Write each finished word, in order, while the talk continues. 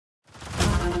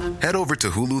Head over to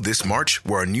Hulu this March,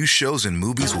 where our new shows and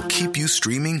movies will keep you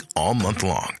streaming all month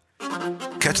long.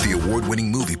 Catch the award-winning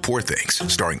movie Poor Things,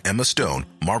 starring Emma Stone,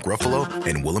 Mark Ruffalo,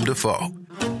 and Willem Dafoe.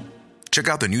 Check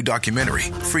out the new documentary,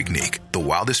 Freaknik, The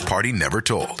Wildest Party Never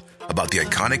Told, about the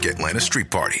iconic Atlanta Street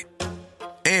Party.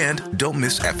 And don't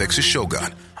miss FX's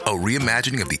Shogun, a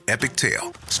reimagining of the epic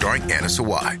tale, starring Anna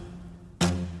Sawai.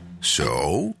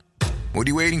 So, what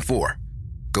are you waiting for?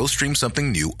 Go stream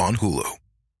something new on Hulu.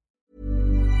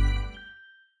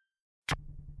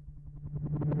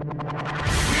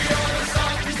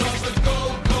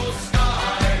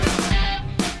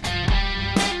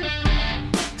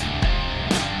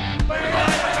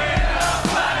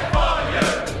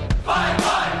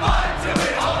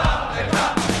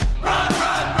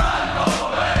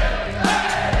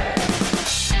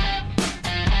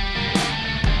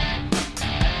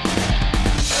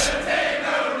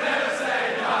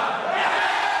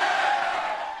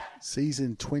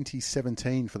 Season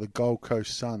 2017 for the Gold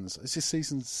Coast Suns. Is this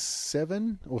season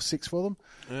 7 or 6 for them?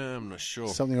 I'm not sure.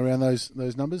 Something around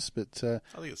those numbers, but I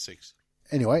think it's 6.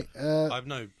 Anyway, I have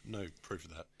no proof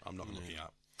of that. I'm not looking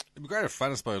up. It'd be great if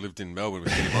Fanispo lived in Melbourne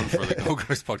with him on for the Gold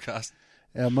Coast podcast.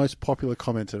 Our most popular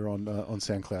commenter on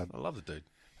SoundCloud. I love the dude.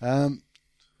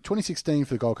 2016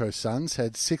 for the Gold Coast Suns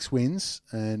had 6 wins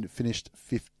and finished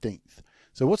 15th.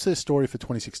 So what's their story for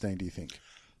 2016, do you think?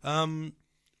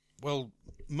 Well,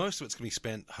 most of it's going to be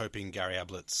spent hoping Gary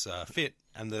Ablett's fit,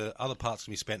 and the other part's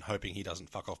going to be spent hoping he doesn't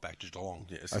fuck off back to Geelong.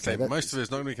 Yes, okay, most of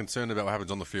it's not going to be concerned about what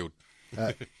happens on the field.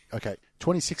 Okay,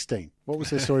 2016. What was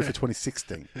their story for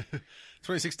 2016?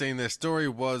 2016, their story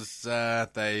was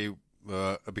it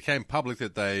became public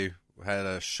that they had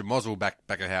a schmozzle back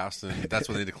of house, and that's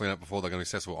what they need to clean up before they're going to be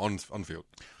successful on field.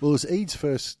 Well, it was Eade's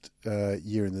first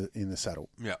year in the saddle.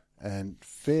 Yeah. And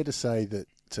fair to say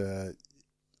that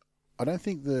I don't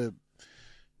think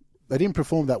they didn't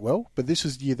perform that well, but this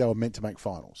was the year they were meant to make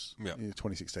finals, in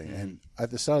 2016. Mm-hmm. And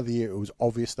at the start of the year, it was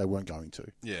obvious they weren't going to.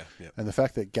 Yeah. And the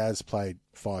fact that Gaz played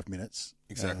 5 minutes,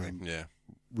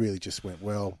 really just went,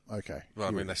 well, okay. Well,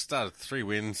 I mean, they started 3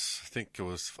 wins. I think it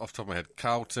was, off the top of my head,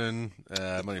 Carlton,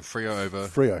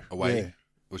 Freo away,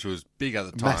 which was big at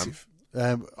the time. Massive.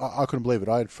 I couldn't believe it.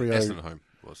 I had Freo. Essendon at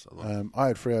home. I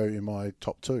had Freo in my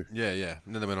top 2. Yeah.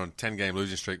 And then they went on a 10-game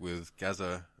losing streak with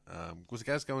Gaza. Was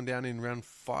Gaz going down in round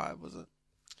 5, was it?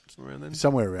 Somewhere around then?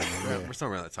 Somewhere around there, yeah.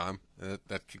 Somewhere around that time.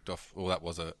 That kicked off, that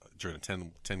was during a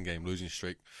 10-game losing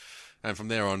streak. And from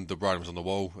there on, the writing was on the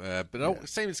wall. But it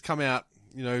seems to come out,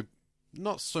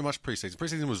 not so much pre-season.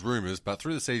 Pre-season was rumours, but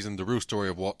through the season, the real story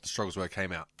of what the struggles were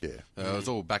came out. Yeah. It was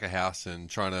all back of house and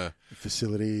trying to...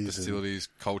 Facilities,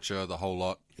 culture, the whole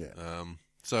lot. Yeah.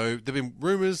 So there have been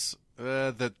rumours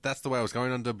that's the way I was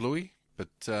going under Bluey.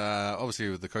 But obviously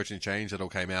with the coaching change, that all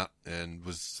came out and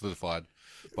was solidified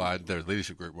by their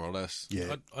leadership group, more or less.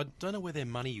 Yeah. I don't know where their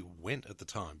money went at the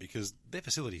time, because their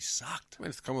facilities sucked. I mean,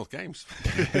 it's the Commonwealth Games.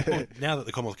 Well, now that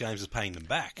the Commonwealth Games is paying them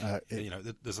back,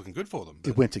 that's looking good for them.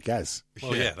 It went to Gaz.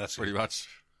 Well, yeah, that's pretty much.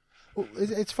 Well,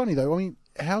 it's funny, though. I mean,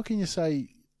 how can you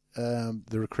say the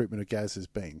recruitment of Gaz has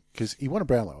been? Because he won a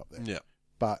Brownlow up there. Yeah.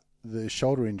 But the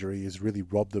shoulder injury has really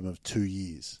robbed them of 2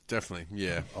 years. Definitely,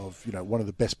 yeah. Of, one of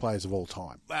the best players of all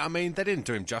time. I mean, they didn't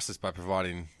do him justice by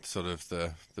providing sort of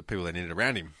the people they needed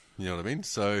around him. You know what I mean?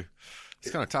 So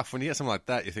it's kind of tough. When you get something like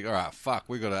that, you think, all right, fuck,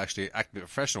 we've got to actually act a bit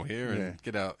professional here and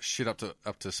get our shit up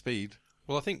to speed.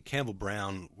 Well, I think Campbell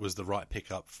Brown was the right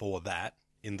pickup for that,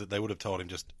 in that they would have told him,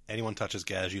 just anyone touches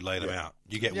Gaz, you lay them out.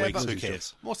 You get weeks, who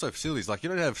cares? More so facilities. Like, you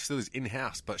don't have facilities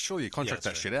in-house, but surely you contract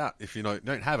that shit out. If you don't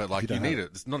have it, like, you need it.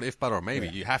 It's not an if, but, or maybe.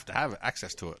 You have to have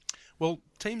access to it. Well,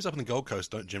 teams up in the Gold Coast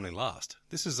don't generally last.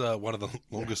 This is one of the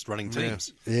longest running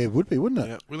teams. Yeah, it would be, wouldn't it?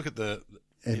 Yeah. We look at the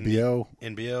NBL,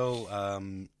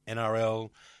 NRL,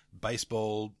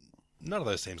 baseball. None of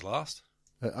those teams last.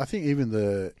 I think even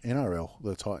the NRL,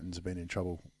 the Titans have been in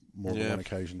trouble more than one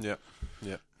occasion. Yeah.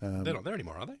 They're not there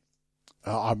anymore, are they?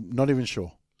 I'm not even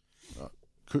sure.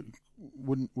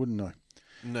 Wouldn't know.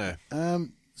 No.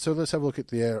 So let's have a look at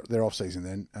their off season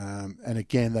then. And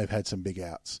again, they've had some big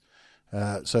outs.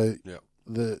 They've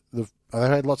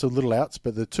had lots of little outs,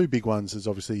 but the 2 big ones is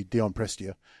obviously Dion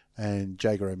Prestia and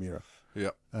Jager O'Meara.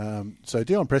 Yeah. So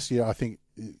Dion Prestia, I think,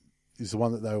 is the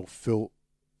one that they'll feel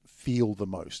the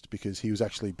most, because he was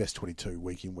actually best 22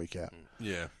 week in, week out.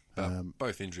 Yeah.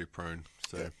 Both injury prone.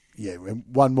 So yeah,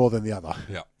 one more than the other.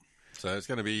 Yeah. So it's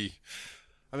going to be,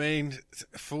 I mean,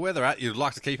 for where they're at, you'd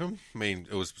like to keep him. I mean,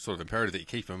 it was sort of imperative that you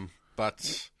keep him,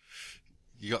 but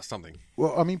you got something.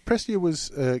 Well, I mean, Prestia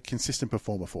was a consistent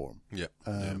performer for him. Yeah.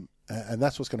 And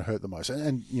that's what's going to hurt the most.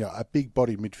 And a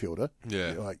big-bodied midfielder.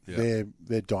 Yeah.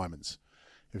 They're diamonds.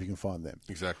 if you can find them.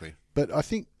 Exactly. But I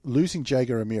think losing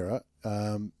Jaeger Amira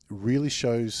really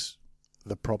shows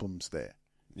the problems there.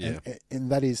 Yeah.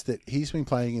 And that is that he's been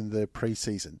playing in the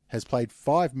pre-season, has played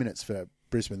 5 minutes for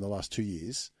Brisbane the last 2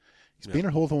 years. He's been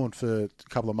at Hawthorn for a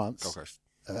couple of months. Gold Coast.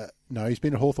 No, he's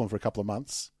been at Hawthorn for a couple of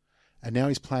months. And now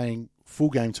he's playing full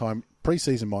game time,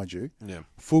 pre-season, mind you. Yeah.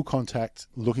 Full contact,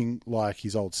 looking like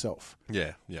his old self.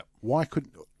 Yeah, yeah.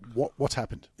 What's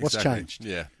happened? What's Exactly. changed?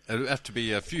 Yeah. It would have to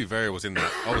be a few variables in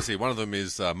that. Obviously, one of them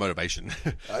is motivation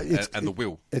and the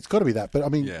will. It's got to be that. But I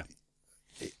mean, Yeah.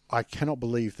 I cannot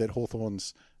believe that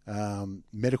Hawthorn's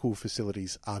medical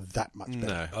facilities are that much better.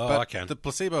 No. Oh, but I can. The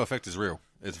placebo effect is real.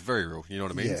 It's very real. You know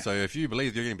what I mean? Yeah. So if you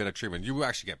believe you're getting better treatment, you will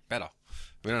actually get better.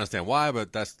 We don't understand why,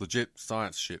 but that's legit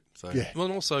science shit. So Yeah. Well,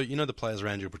 and also, the players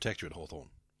around you will protect you at Hawthorn.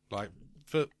 Like,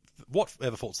 for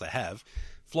whatever faults they have,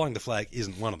 flying the flag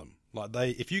isn't one of them.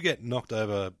 Like, if you get knocked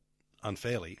over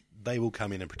unfairly, they will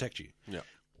come in and protect you. Yeah.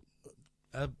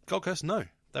 Gold Coast, no,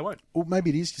 they won't. Well, maybe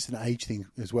it is just an age thing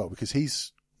as well, because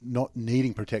he's not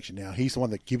needing protection now. He's the one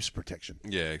that gives protection.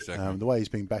 Yeah, exactly. The way he's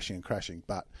been bashing and crashing.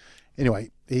 But anyway,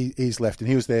 he's left, and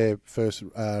he was their first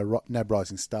NAB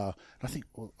Rising Star. I think,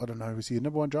 I don't know, was he a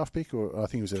number 1 draft pick, or I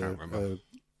think it was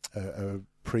a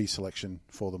pre-selection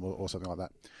for them or something like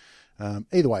that.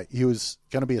 Either way, he was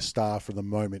going to be a star from the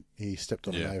moment he stepped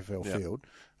on an AFL field,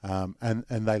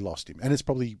 and they lost him. And it's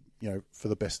probably for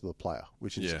the best of the player,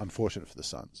 which is unfortunate for the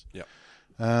Suns. Yeah.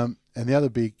 And the other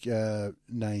big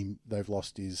name they've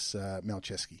lost is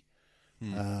Malcheski,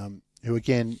 who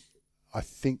again, I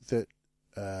think that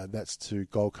that's to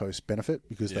Gold Coast benefit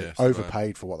because they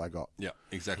overpaid for what they got. Yeah,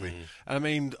 exactly. And I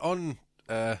mean,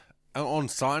 on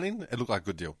signing, it looked like a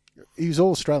good deal. He was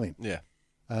all Australian. Yeah.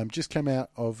 Just came out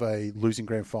of a losing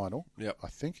grand final. Yep. I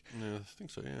think. Yeah, I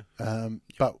think so. Yeah.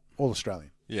 But all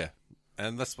Australian. Yeah.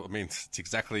 And that's what I mean. It's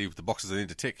exactly the boxes they need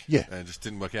to tick. Yeah. And it just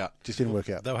didn't work out. Just didn't work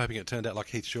out. They were hoping it turned out like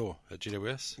Heath Shaw at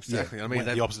GWS. Exactly. Yeah. I mean,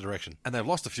 Went the opposite direction. And they've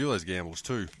lost a few of those gambles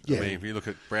too. Yeah. I mean, if you look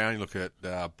at Brown, you look at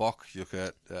Bock, you look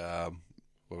at what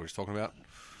were we just talking about?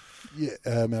 Yeah,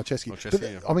 Malcheski. Malcheski, But,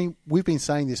 yeah. I mean, we've been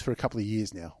saying this for a couple of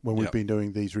years now when we've Yep. been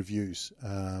doing these reviews,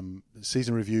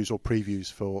 season reviews or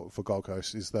previews for Gold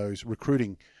Coast, is those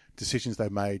recruiting decisions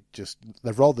they've made. Just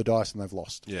they've rolled the dice and they've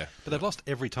lost. Yeah. But they've lost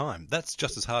every time. That's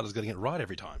just as hard as getting it right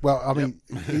every time. Well, I mean,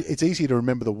 it's easy to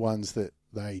remember the ones that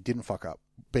they didn't fuck up,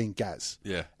 being Gaz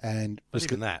Yeah. and But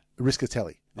even that.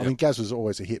 Riscatelli. I Yep. mean, Gaz was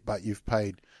always a hit, but you've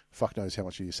paid fuck knows how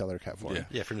much of your salary cap for him.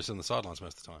 Yeah, for him to sit on the sidelines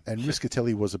most of the time. And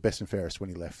Riscatelli was the best and fairest when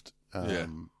he left. Yeah.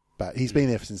 But he's been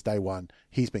there since day one.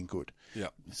 He's been good. Yeah.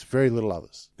 It's very little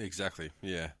others. Exactly.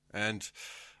 Yeah. And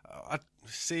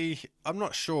I'm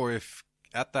not sure if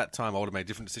at that time I would have made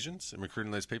different decisions in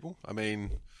recruiting those people. I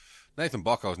mean, Nathan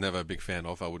Bock I was never a big fan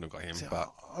of. I wouldn't have got him.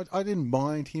 But I didn't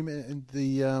mind him in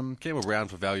the. Campbell Brown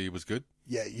for value was good.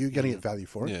 Yeah, you're going to get value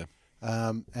for it. Yeah.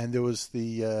 And there was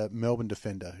the Melbourne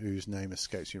defender whose name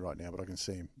escapes me right now, but I can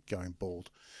see him going bald.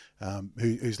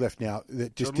 Who's left now?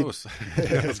 That just John Lewis.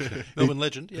 Melbourne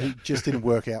legend, yeah. He just didn't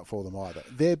work out for them either.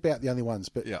 They're about the only ones.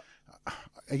 But Yeah.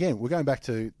 again, we're going back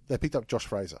to they picked up Josh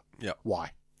Fraser. Yeah.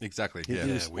 Why? Exactly. It Yeah.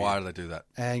 is Why do they do that?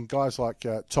 And guys like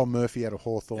Tom Murphy out of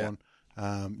Hawthorn.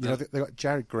 They got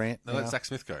Jared Grant. They let Zach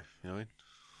Smith go. You know what I mean?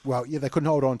 Well, yeah, they couldn't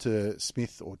hold on to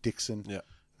Smith or Dixon. Yeah.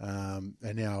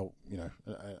 And now,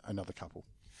 another couple.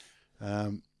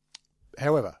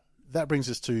 However, that brings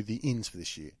us to the ins for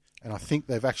this year. And I think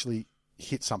they've actually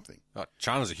hit something.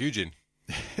 China's a huge in.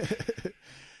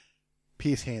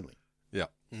 Pierce Hanley, Yeah.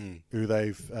 who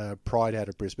they've pried out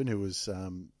of Brisbane, who was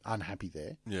unhappy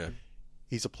there. Yeah.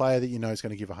 He's a player that you know is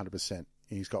going to give 100%.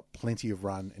 He's got plenty of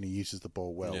run and he uses the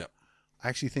ball well. Yeah. I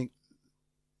actually think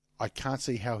I can't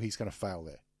see how he's going to fail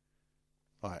there.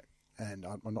 And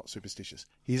I'm not superstitious.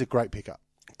 He's a great pickup.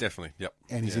 Definitely. Yep.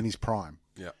 And he's in his prime.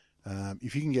 Yeah.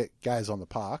 If you can get Gaz on the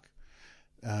park,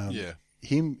 Yeah.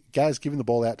 Gaz giving the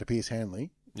ball out to Pierce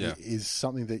Hanley Yeah. is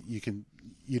something that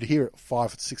you'd hear it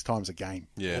 5 or 6 times a game.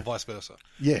 Yeah. Or vice versa.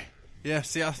 Yeah. Yeah,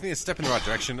 see, I think it's a step in the right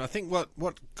direction. I think what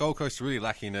Gold Coast are really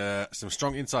lacking some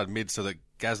strong inside mids so that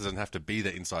Gaz doesn't have to be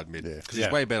the inside mid. Yeah. Because he's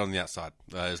way better on the outside.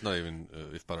 It's not even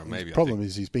if but or maybe. The problem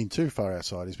is he's been too far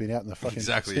outside. He's been out in the fucking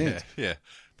Exactly, stand. yeah.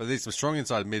 But there's some strong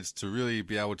inside mids to really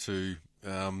be able to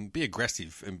be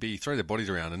aggressive and throw their bodies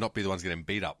around and not be the ones getting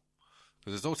beat up.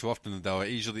 Because it's all too often that they were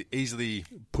easily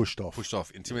Pushed off.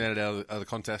 intimidated out of the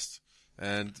contest.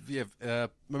 And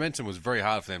momentum was very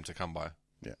hard for them to come by.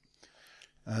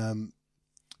 Yeah.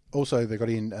 Also, they got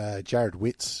in Jared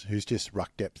Witts, who's just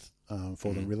ruck depth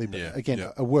for them, really. But again,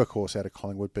 a workhorse out of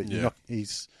Collingwood. But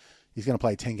he's going to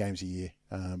play 10 games a year.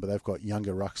 But they've got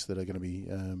younger rucks that are going to be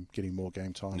getting more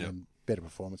game time and better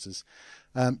performances.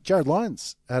 Jared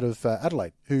Lyons out of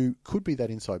Adelaide, who could be that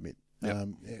inside mid.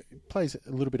 Plays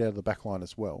a little bit out of the back line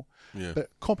as well, but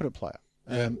competent player.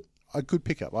 A good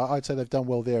pickup. I'd say they've done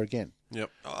well there again. Yep.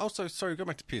 Also, sorry, go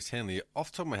back to Pierce Hanley.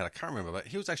 Off the top of my head, I can't remember, but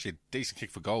he was actually a decent kick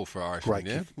for goal for Irish. Great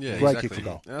kick. Yeah, great kick for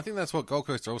goal. And I think that's what Gold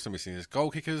Coast are also missing is goal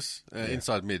kickers,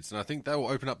 inside mids. And I think that will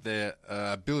open up their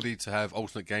ability to have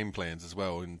alternate game plans as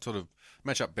well and sort of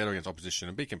match up better against opposition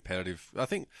and be competitive. I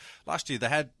think last year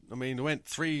they went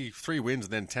three wins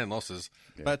and then 10 losses.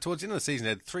 Yeah. But towards the end of the season, they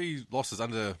had 3 losses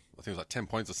under, I think it was like 10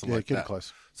 points or something like that.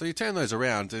 Close. So you turn those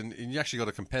around and you actually got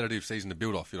a competitive season to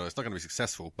build off. It's not going to be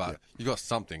successful, but you've got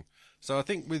something. So I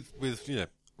think with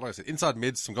like I said, inside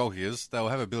mids, some goal kickers, they'll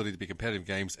have ability to be competitive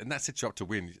games, and that sets you up to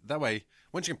win. That way,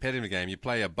 once you're competitive in a game, you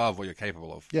play above what you're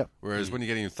capable of. Yeah. Whereas when you're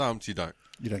getting thumped, you don't.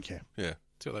 You don't care. Yeah.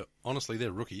 So honestly,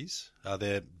 they're rookies.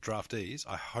 They're draftees.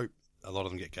 I hope a lot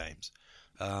of them get games.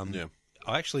 I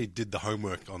actually did the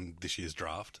homework on this year's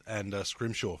draft, and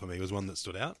Scrimshaw for me was one that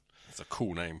stood out. It's a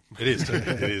cool name. It is, too.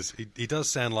 It is. He does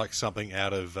sound like something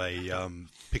out of a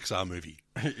Pixar movie.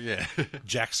 Yeah.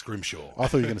 Jack Scrimshaw. I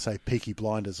thought you were going to say Peaky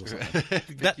Blinders or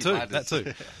something. That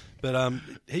too. But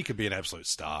he could be an absolute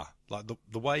star. Like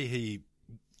the way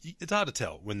it's hard to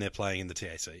tell when they're playing in the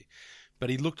TAC, but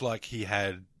he looked like he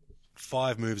had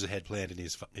 5 moves ahead planned in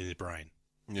his brain.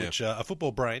 Yeah. Which a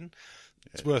football brain,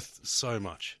 it's worth so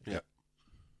much. Yep.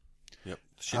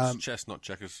 Shit's chess, not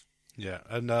checkers. Yeah,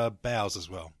 and Bowes as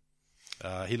well.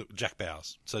 He looked Jack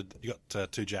Bowes. So you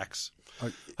got 2 Jacks.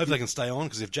 Hopefully they can stay on,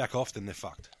 because if Jack off, then they're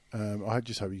fucked. I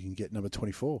just hope you can get number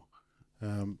 24.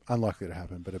 Unlikely to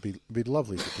happen, but it'd be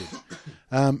lovely if it did.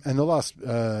 And the last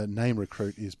name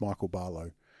recruit is Michael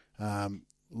Barlow.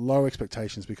 Low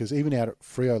expectations, because even out at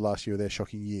Freo last year, their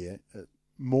shocking year,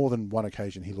 more than one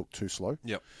occasion he looked too slow.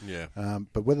 Yep. Yeah.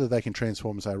 But whether they can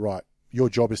transform and say, right, your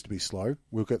job is to be slow,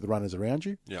 we'll get the runners around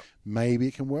you. Yep. Maybe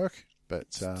it can work. But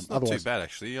it's not otherwise, too bad,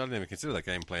 actually. I didn't even consider that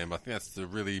game plan, but I think that's the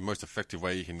really most effective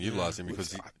way you can utilise him,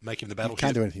 because make him the battle. He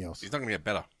can't do anything else. He's not going to get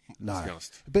better. No, to be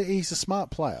honest. But he's a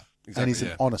smart player. Exactly, and he's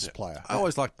an honest player. I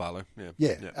always liked Barlow.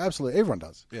 Yeah, absolutely. Everyone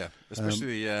does. Yeah,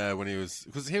 especially when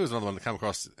because he was another one to come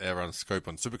across everyone's scope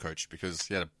on Supercoach, because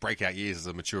he had breakout years as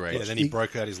a mature age. Yeah, then he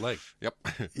broke out his leg. Yep.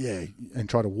 Yeah, and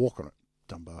tried to walk on it.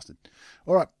 Dumb bastard.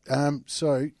 All right,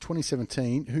 so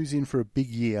 2017, who's in for a big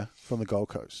year from the Gold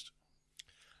Coast?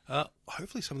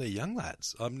 Hopefully some of their young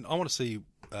lads. I want to see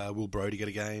Will Brodie get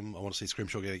a game. I want to see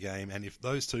Scrimshaw get a game. And if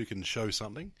those two can show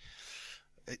something,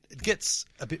 it gets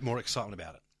a bit more excitement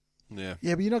about it. Yeah.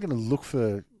 Yeah, but you're not going to look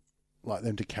for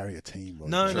them to carry a team.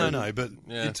 No. But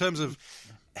in terms of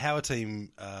how a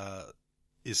team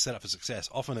is set up for success,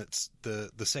 often it's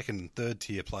the second and third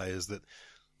tier players that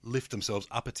lift themselves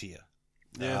up a tier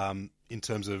in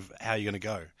terms of how you're going to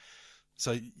go.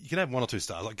 So you can have 1 or 2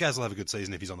 stars. Like Gaz will have a good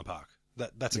season if he's on the park.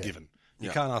 That's a given.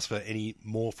 You can't ask for any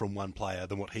more from one player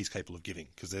than what he's capable of giving,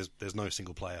 because there's no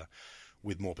single player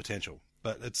with more potential.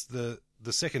 But it's the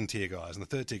second tier guys and the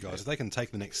third tier guys. If they can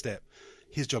take the next step,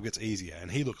 his job gets easier and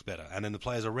he looks better, and then the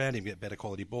players around him get better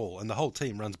quality ball, and the whole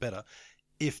team runs better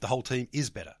if the whole team is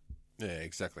better. Yeah,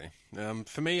 exactly.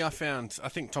 For me, I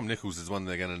think Tom Nichols is one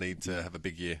they're going to need to have a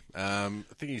big year. I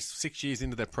think he's 6 years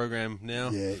into their program now.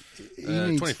 Yeah,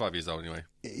 25 years old anyway.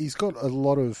 He's got a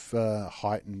lot of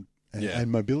height and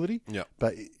mobility. Yeah,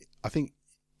 but I think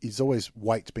he's always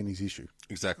weight's been his issue.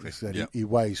 Exactly. He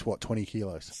weighs 20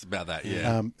 kilos. It's about that.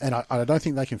 Yeah. And I don't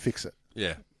think they can fix it.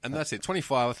 Yeah. And that's it.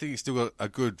 25, I think he's still got a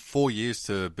good 4 years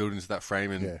to build into that frame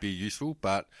and be useful.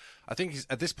 But I think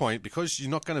at this point, because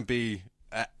you're not going to be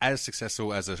as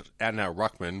successful as an out-and-out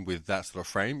ruckman with that sort of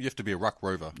frame, you have to be a ruck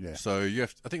rover. Yeah. So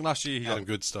I think last year he got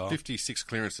good style. 56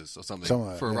 clearances or something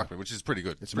for a ruckman, which is pretty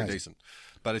good. It's pretty decent.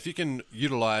 But if you can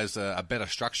utilise a better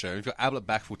structure, if you've got Ablett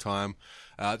back full time,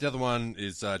 the other one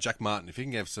is Jack Martin. If you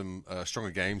can have some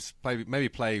stronger games, maybe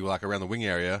play like around the wing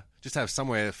area, just have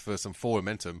somewhere for some forward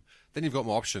momentum, then you've got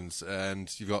more options,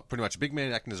 and you've got pretty much a big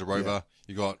man acting as a rover. Yeah.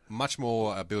 You've got much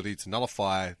more ability to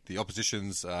nullify the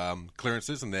opposition's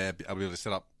clearances and their ability to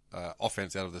set up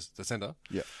offense out of the centre.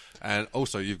 Yeah. And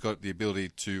also you've got the ability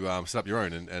to set up your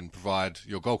own and provide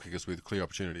your goal kickers with clear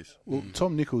opportunities. Well,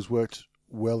 Tom Nichols worked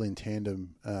well in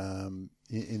tandem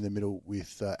in the middle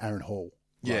with Aaron Hall.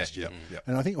 Last year.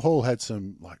 And I think Hall had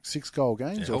some 6-goal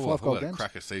games or 5-goal games.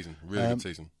 Cracker season, really good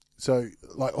season. So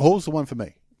Hall's the one for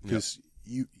me, because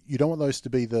you don't want those to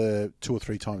be the 2 or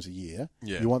 3 times a year.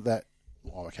 Yeah. You want that.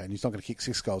 And he's not going to kick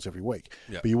 6 goals every week,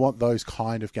 but you want those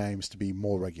kind of games to be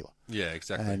more regular. Yeah,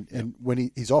 exactly. And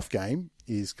when he's off game,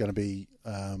 is going to be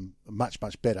much,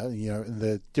 much better. And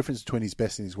the difference between his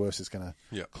best and his worst is going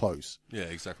to close. Yeah,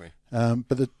 exactly.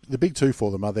 But the big two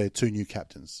for them are their two new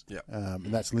captains. Yeah.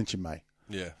 And that's Lynch and May.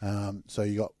 Yeah. So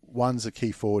you got one's a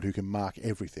key forward who can mark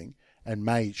everything, and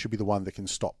May should be the one that can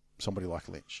stop somebody like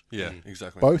Lynch. Yeah,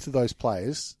 exactly. Both of those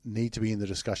players need to be in the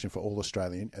discussion for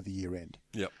All-Australian at the year end.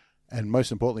 Yep. And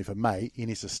most importantly for May, he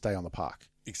needs to stay on the park.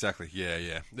 Exactly.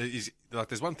 Yeah.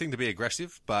 There's one thing to be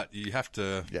aggressive, but you have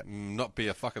to not be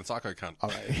a fucking psycho cunt.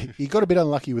 He got a bit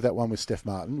unlucky with that one with Steph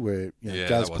Martin, where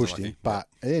Gaz pushed him. But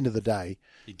at the end of the day,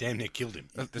 he damn near killed him.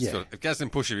 If Gaz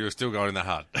didn't push him, he was still going in that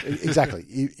hard. Exactly.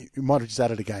 He might have just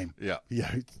added a game. Yeah.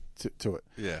 To it.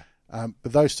 Yeah.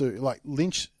 But those two, like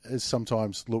Lynch, has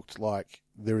sometimes looked like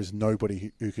there is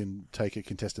nobody who can take a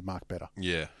contested mark better.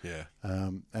 Yeah.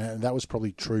 And that was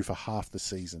probably true for half the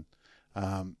season.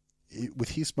 With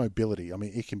his mobility, I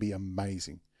mean, it can be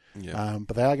amazing. Yeah.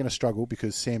 But they are going to struggle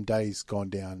because Sam Day's gone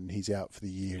down and he's out for the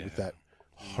year with that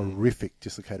horrific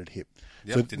dislocated hip.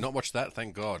 Yep, so, did not watch that,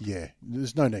 thank God. Yeah,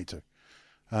 there's no need to.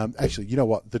 Actually, you know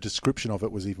what? The description of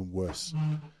it was even worse.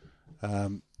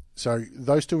 So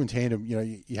those two in tandem,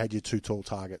 you had your two tall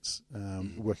targets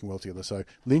working well together. So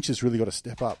Lynch has really got to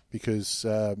step up because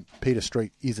Peter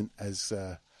Street isn't as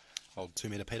old 2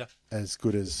 metre Peter as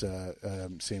good as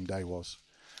Sam Day was.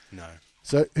 No.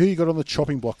 So who you got on the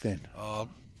chopping block then?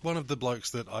 One of the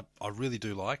blokes that I really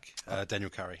do like, Daniel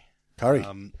Curry. Curry.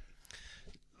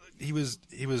 He was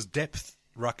depth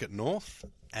ruck at North,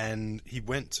 and he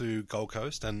went to Gold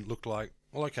Coast and looked like,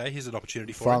 well, okay, here's an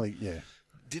opportunity for him. Finally, yeah.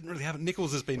 Didn't really have it.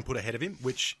 Nichols has been put ahead of him,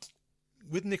 which,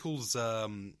 with Nichols'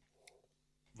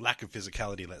 lack of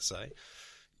physicality, let's say,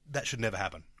 that should never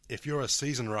happen. If you're a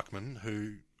seasoned ruckman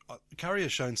who... Curry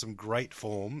has shown some great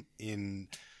form in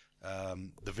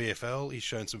the VFL. He's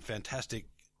shown some fantastic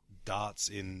darts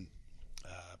in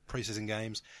pre-season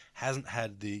games. Hasn't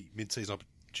had the mid-season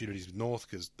opportunities with North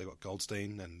because they got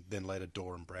Goldstein and then later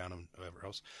Dorr and Brown and whoever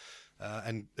else.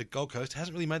 And at Gold Coast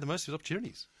hasn't really made the most of his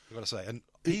opportunities, I've got to say. And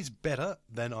he's better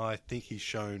than I think he's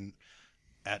shown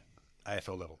at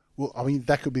AFL level. Well, I mean,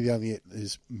 that could be the only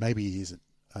is maybe he isn't.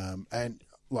 And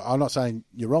well, I'm not saying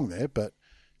you're wrong there, but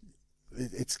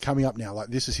it's coming up now. Like,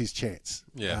 this is his chance.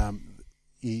 Yeah.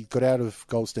 He got out of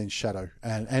Goldstein's shadow,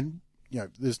 and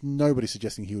there's nobody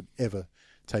suggesting he would ever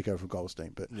take over from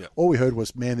Goldstein. But all we heard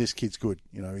was, man, this kid's good.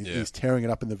 He's tearing it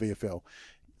up in the VFL.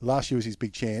 Last year was his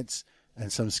big chance,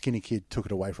 and some skinny kid took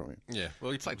it away from him. Yeah,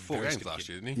 well, he played 4 games last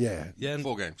year, didn't he? Yeah,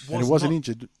 4 games. And it wasn't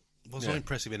injured. Was not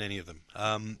impressive in any of them.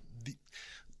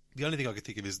 The only thing I could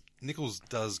think of is Nichols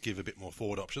does give a bit more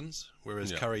forward options,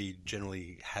 whereas Curry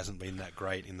generally hasn't been that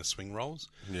great in the swing roles.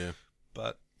 Yeah.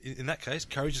 But in that case,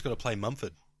 Curry just got to play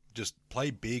Mumford. Just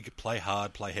play big, play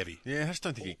hard, play heavy. Yeah, I just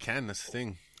don't think he can. That's the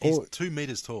thing. He's 2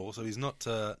 metres tall, so he's not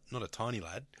a tiny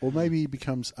lad. Or maybe he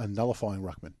becomes a nullifying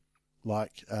ruckman,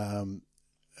 like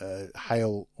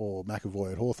Hale or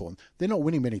McAvoy at Hawthorn. They're not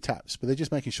winning many taps, but they're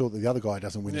just making sure that the other guy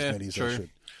doesn't win as many as they should.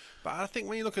 But I think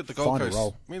when you look at the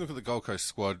Gold Coast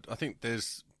squad, I think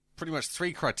there's pretty much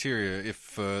 3 criteria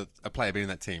if a player being in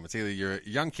that team. It's either you're a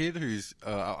young kid who's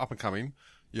up and coming,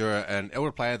 you're an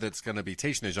elder player that's going to be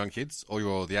teaching those young kids, or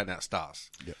you're the out-and-out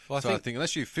stars. Yep. Well, I think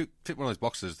unless you fit one of those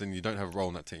boxes, then you don't have a role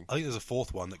in that team. I think there's a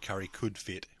 4th one that Curry could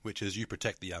fit, which is you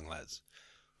protect the young lads.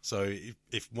 So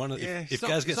if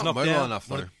Gaz gets knocked mobile out, enough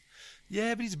though.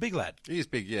 Yeah, but he's a big lad. He is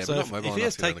big, yeah. So but not mobile if he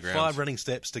has to take the 5 running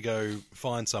steps to go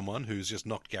find someone who's just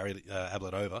knocked Gary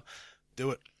Ablett over,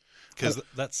 do it. Because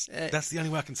that's the only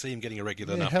way I can see him getting a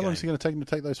regular enough How long game. is it going to take him to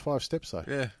take those 5 steps, though?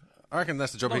 Yeah. I reckon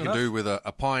that's the job he can do with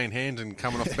a pie in hand and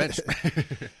coming off the bench.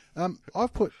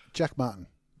 I've put Jack Martin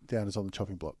down as on the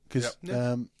chopping block because,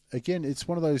 again, it's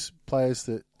one of those players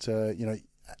that,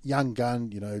 young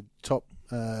gun, top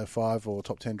 5 or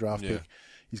top 10 draft pick.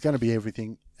 He's going to be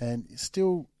everything, and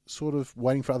still sort of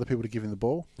waiting for other people to give him the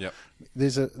ball. Yep.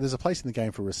 There's a place in the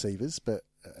game for receivers, but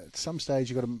at some stage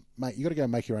you got to go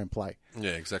and make your own play.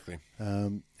 Yeah, exactly.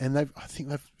 And I think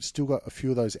they've still got a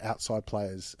few of those outside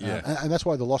players. And that's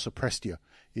why the loss of Prestia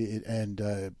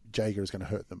and Jaeger is going to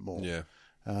hurt them more. Yeah.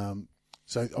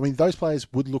 So, I mean, those players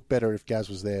would look better if Gaz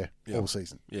was there all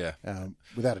season. Yeah.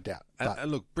 Without a doubt.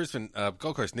 And look, Brisbane,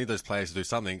 Gold Coast need those players to do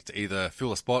something to either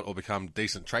fill a spot or become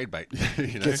decent trade bait.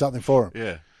 Get something for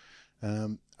them. Yeah.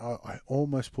 I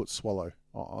almost put Swallow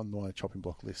on my chopping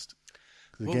block list.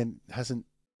 Because, again, hasn't...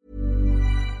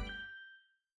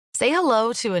 Say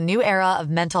hello to a new era of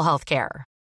mental health care.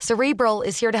 Cerebral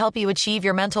is here to help you achieve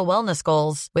your mental wellness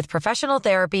goals with professional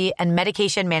therapy and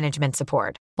medication management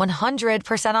support.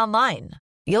 100% online.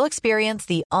 You'll experience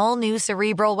the all-new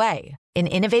Cerebral Way, an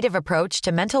innovative approach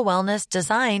to mental wellness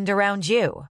designed around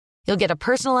you. You'll get a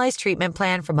personalized treatment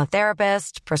plan from a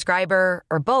therapist, prescriber,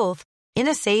 or both in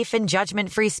a safe and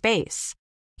judgment-free space.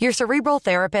 Your Cerebral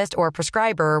therapist or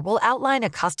prescriber will outline a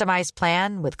customized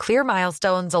plan with clear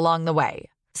milestones along the way,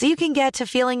 so you can get to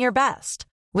feeling your best.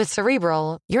 With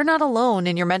Cerebral, you're not alone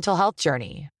in your mental health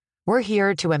journey. We're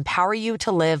here to empower you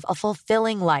to live a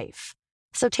fulfilling life.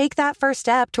 So take that first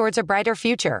step towards a brighter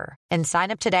future and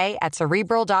sign up today at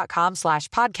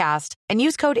Cerebral.com/podcast and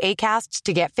use code ACAST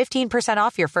to get 15%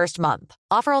 off your first month.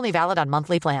 Offer only valid on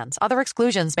monthly plans. Other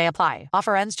exclusions may apply.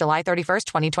 Offer ends July 31st,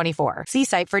 2024. See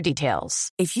site for details.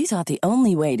 If you thought the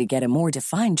only way to get a more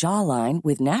defined jawline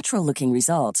with natural-looking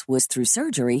results was through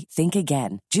surgery, think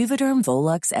again. Juvederm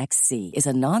Volux XC is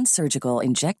a non-surgical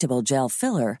injectable gel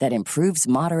filler that improves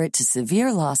moderate to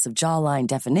severe loss of jawline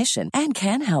definition and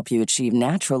can help you achieve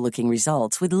natural-looking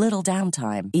results with little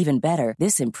downtime. Even better,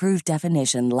 this improved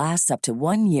definition lasts up to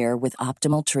 1 year with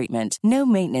optimal treatment. No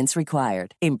maintenance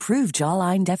required. Improve jawline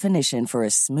definition for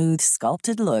a smooth,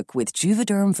 sculpted look with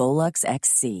Juvederm Volux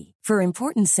XC. For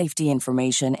important safety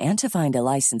information and to find a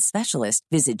licensed specialist,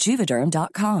 visit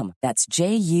Juvederm.com. That's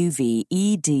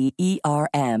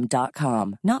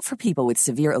JUVEDERM.com. Not for people with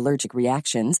severe allergic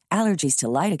reactions, allergies to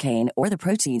lidocaine, or the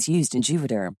proteins used in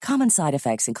Juvederm. Common side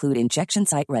effects include injection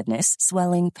site redness,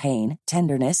 swelling, pain,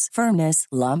 tenderness, firmness,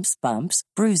 lumps, bumps,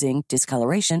 bruising,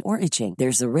 discoloration, or itching.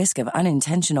 There's a risk of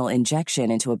unintentional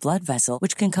injection into a blood vessel,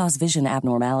 which can cause vision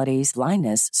abnormalities,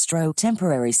 blindness, stroke,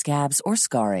 temporary scabs, or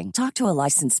scarring. Talk to a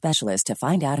licensed specialist to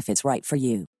find out if it's right for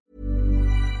you.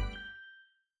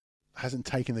 Hasn't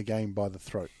taken the game by the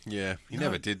throat. Yeah, he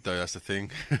never did, though. That's the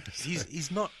thing.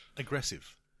 he's not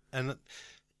aggressive. And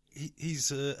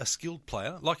he's a skilled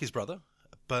player, like his brother,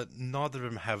 but neither of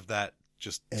them have that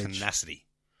just edge. Tenacity.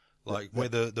 Like, where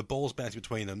the ball's bouncing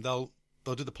between them, they'll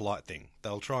do the polite thing.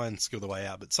 They'll try and skill their way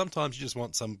out, but sometimes you just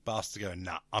want some bastard to go,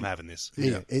 nah, I'm having this.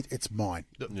 Yeah, it's mine.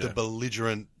 The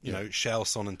belligerent,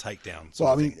 Shalson and takedown.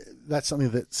 Well, I mean, that's something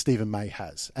that Stephen May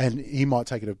has, and he might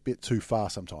take it a bit too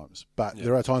far sometimes, but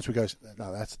there are times where he goes,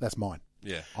 no, that's mine.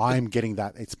 Yeah. I'm getting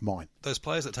that, it's mine. Those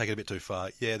players that take it a bit too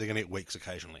far, they're going to get weeks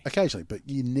occasionally. Occasionally, but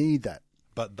you need that.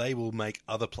 But they will make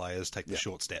other players take the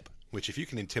short step, which if you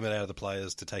can intimidate other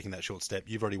players to taking that short step,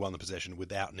 you've already won the possession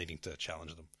without needing to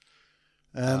challenge them.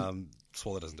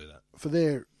 Swallow doesn't do that. For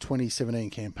their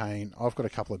 2017 campaign, I've got a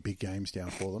couple of big games down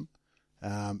for them.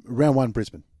 Round 1,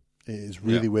 Brisbane is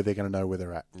really where they're going to know where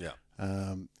they're at. Yeah.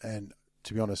 And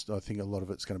to be honest, I think a lot of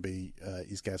it's going to be,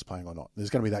 is Gaz playing or not? There's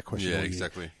going to be that question. Yeah,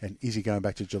 exactly. And is he going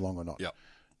back to Geelong or not? Yeah.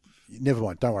 Never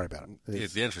mind. Don't worry about it.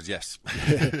 The answer is yes.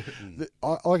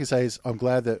 All I can say is I'm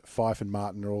glad that Fife and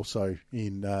Martin are also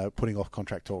in putting off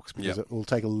contract talks because it will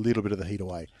take a little bit of the heat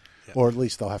away. Yep. Or at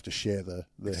least they'll have to share the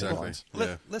headlines.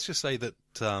 Let's just say that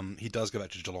he does go back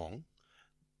to Geelong.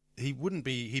 He'd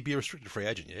be a restricted free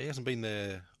agent, yeah? He hasn't been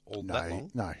there that long.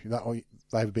 No, they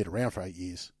haven't been around for 8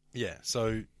 years. Yeah,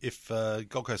 so if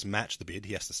Gold Coast match the bid,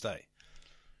 he has to stay.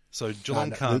 So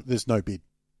Geelong can't... There's no bid.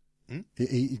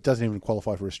 He doesn't even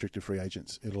qualify for restricted free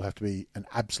agents. It'll have to be an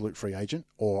absolute free agent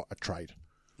or a trade.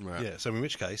 Right. Yeah, so in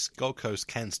which case, Gold Coast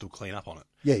can still clean up on it.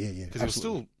 Yeah. Because he's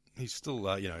still premiership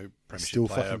still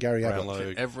player. Fucking Gary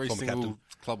Ablett. Every single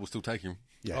club will still take him.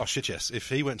 Yeah. Oh, shit, yes. If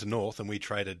he went to North and we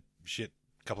traded a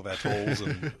couple of our tools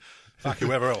and fuck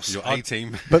whoever else. Your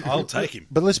A-team. I'll take him.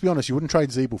 But let's be honest, you wouldn't trade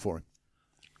Zeeble for him.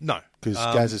 No. Because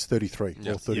Gaz is 33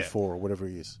 or 34 or whatever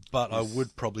he is. But I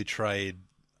would probably trade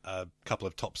a couple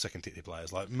of top second-tier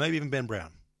players, like maybe even Ben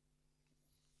Brown.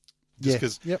 Just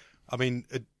because, I mean,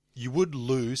 you would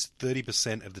lose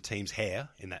 30% of the team's hair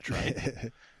in that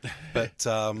trade, but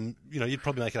you'd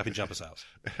probably make it up in jumper sales.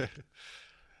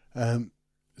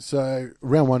 So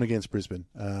round 1 against Brisbane,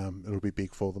 it'll be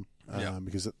big for them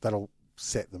because that'll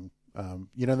set them.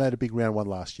 They had a big round 1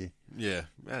 last year. Yeah,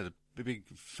 they had a big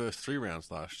first 3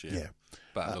 rounds last year. Yeah,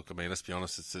 but look, I mean, let's be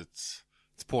honest, it's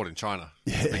Port in China.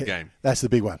 Big game. That's the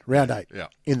big one. Round 8. Yeah.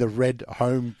 In the red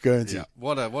home Guernsey. Yeah.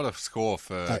 What a score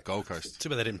for Gold Coast. Too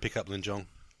bad they didn't pick up Lin Jong.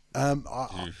 I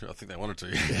think they wanted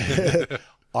to.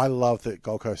 I love that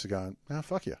Gold Coast are going,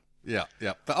 fuck you. Yeah.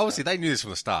 But obviously they knew this from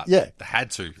the start. Yeah. They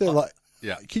had to. They're like,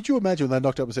 could you imagine when they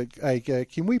knocked up and said, hey,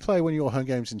 can we play one of your home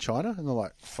games in China? And they're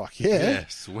like, fuck yeah. Yeah,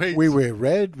 sweet. We wear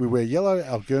red, we wear yellow,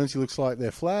 our Guernsey looks like their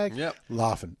flag. Yep.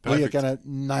 Laughing. Perfect. We are going to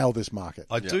nail this market.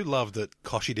 I do love that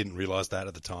Koshy didn't realise that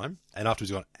at the time. And afterwards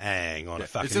he went, hang on a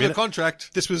fucking it's minute. in the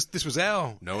contract. This was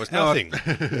our it's our not. thing.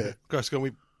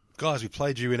 Guys, we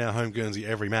played you in our home Guernsey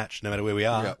every match, no matter where we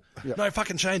are. Yep. No,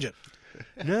 fucking change it.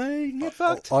 No, you can get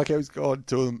fucked. I like how he's gone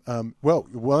to them, we'll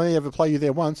only ever play you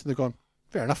there once. And they've gone,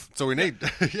 Fair enough. That's all we need.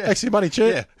 Yeah. Thanks for your money,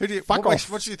 Chair. Yeah. Who do you, Fuck off.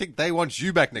 What do you think they want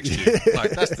you back next year?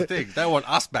 Like, that's the thing. They want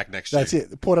us back next year. That's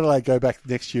it. Port Adelaide go back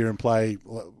next year and play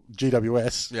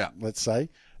GWS, let's say.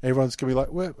 Everyone's going to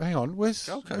be like, hang on, where's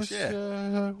Gold Coast?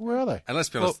 where are they? And let's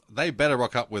be honest, they better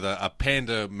rock up with a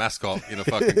panda mascot in a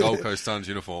fucking Gold Coast Suns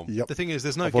uniform. Yep. The thing is,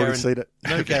 there's no guarantee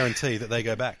that they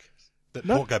go back. That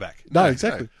Port go back. No,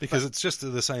 exactly. Because it's just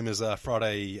the same as Good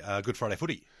Friday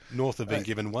footy. North have been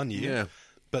given 1 year,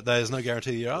 but there's no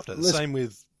guarantee the year after. The same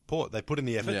with Port. They put in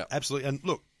the effort, absolutely. And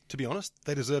look, to be honest,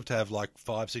 they deserve to have like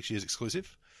 5-6 years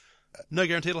exclusive. No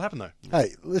guarantee it'll happen, though.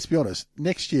 Hey, let's be honest.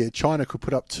 Next year, China could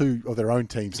put up 2 of their own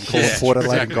teams and call them Port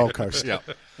Adelaide and Gold Coast.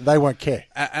 They won't care.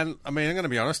 And, I mean, I'm going to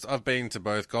be honest. I've been to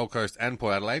both Gold Coast and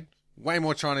Port Adelaide. Way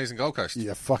more Chinese than Gold Coast.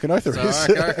 Yeah, fucking oath there is.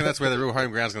 I reckon that's where the real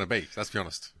home ground's going to be. Let's be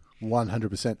honest.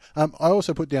 100%. I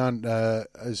also put down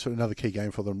as another key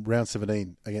game for them, round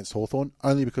 17 against Hawthorn,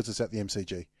 only because it's at the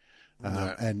MCG.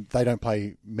 And they don't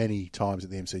play many times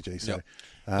at the MCG. So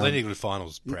they need good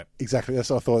finals prep. Exactly. That's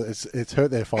what I thought. It's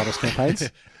hurt their finals campaigns.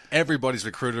 Everybody's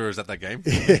recruiter is at that game.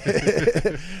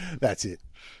 That's it.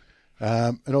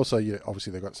 And also,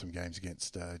 obviously they've got some games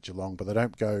against Geelong, but they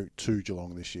don't go to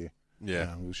Geelong this year.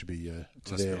 Yeah. We should be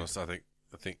Let's be honest, I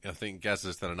think Gaz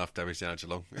has done enough damage down at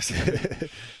Geelong.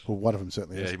 Well, one of them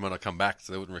certainly is. Yeah, he might not come back,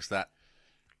 so they wouldn't risk that.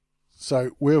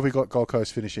 So where have we got Gold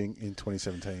Coast finishing in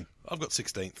 2017? I've got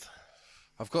 16th.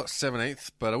 I've got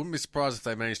 17th, but I wouldn't be surprised if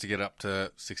they managed to get up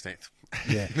to 16th.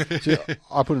 Yeah. So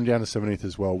I put them down to 17th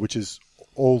as well, which is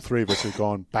all 3 of us have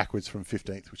gone backwards from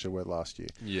 15th, which they were last year.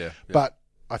 Yeah. But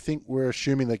I think we're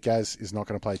assuming that Gaz is not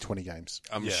going to play 20 games.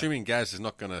 I'm assuming Gaz is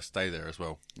not going to stay there as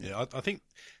well. Yeah, I think,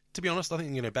 to be honest, I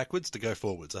think backwards to go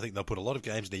forwards. I think they'll put a lot of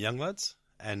games to young lads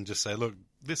and just say, look,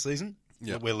 this season,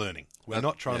 we're learning. We're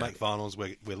not trying to make finals.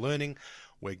 We're learning.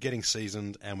 We're getting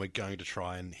seasoned, and we're going to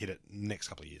try and hit it next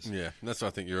couple of years. Yeah, and that's what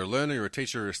I think. You're a learner, you're a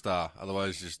teacher, you're a star.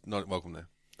 Otherwise, you're just not welcome there.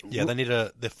 Yeah, they need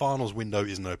their finals window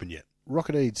isn't open yet.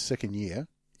 Rocket Ede's second year,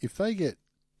 if they get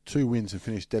 2 wins and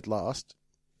finish dead last,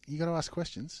 you got to ask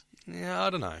questions. Yeah,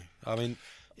 I don't know. I mean,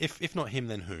 if not him,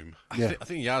 then whom? Yeah. I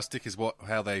think yardstick is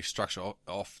how they structure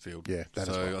off field. Yeah, that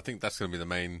so as well. I think that's going to be the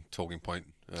main talking point.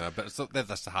 But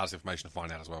that's the hardest information to find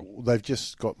out as well. They've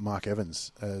just got Mark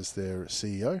Evans as their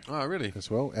CEO. Oh, really? As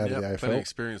well, out of the AFL. Plenty of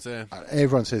experience there.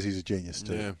 Everyone says he's a genius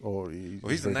too. Yeah. Well,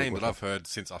 he's the name that I've heard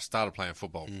since I started playing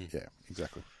football. Yeah,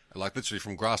 exactly. Like literally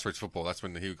from grassroots football, that's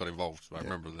when he got involved. I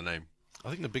remember the name. I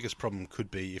think the biggest problem could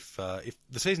be if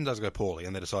the season does go poorly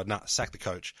and they decide, sack the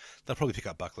coach, they'll probably pick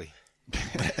up Buckley.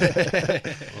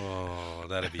 Oh,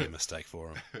 that'd be a mistake for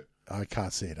him. I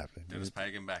can't see it happening. Just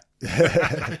pay him back.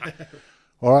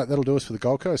 All right, that'll do us for the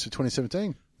Gold Coast for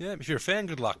 2017. Yeah, if you're a fan,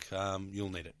 good luck.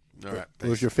 You'll need it. All right.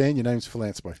 Well, if you're a fan, your name's Phil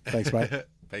Ansbo. Thanks, mate.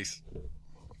 Peace.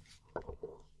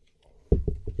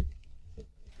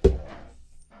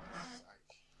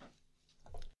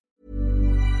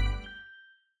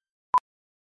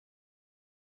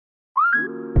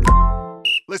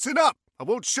 Listen up. I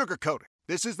won't sugarcoat it.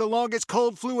 This is the longest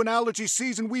cold, flu, and allergy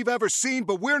season we've ever seen,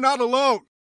 but we're not alone.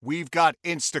 We've got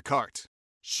Instacart.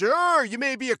 Sure, you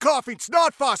may be a coughing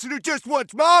snot faucet who just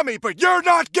wants mommy, but you're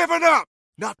not giving up!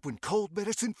 Not when cold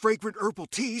medicine, fragrant herbal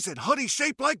teas, and honey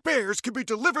shaped like bears can be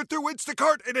delivered through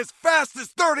Instacart in as fast as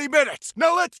 30 minutes!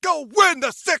 Now let's go win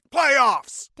the sick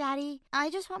playoffs! Daddy, I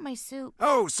just want my soup.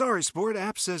 Oh, sorry, Sport.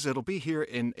 App says it'll be here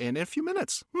in a few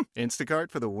minutes.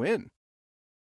 Instacart for the win.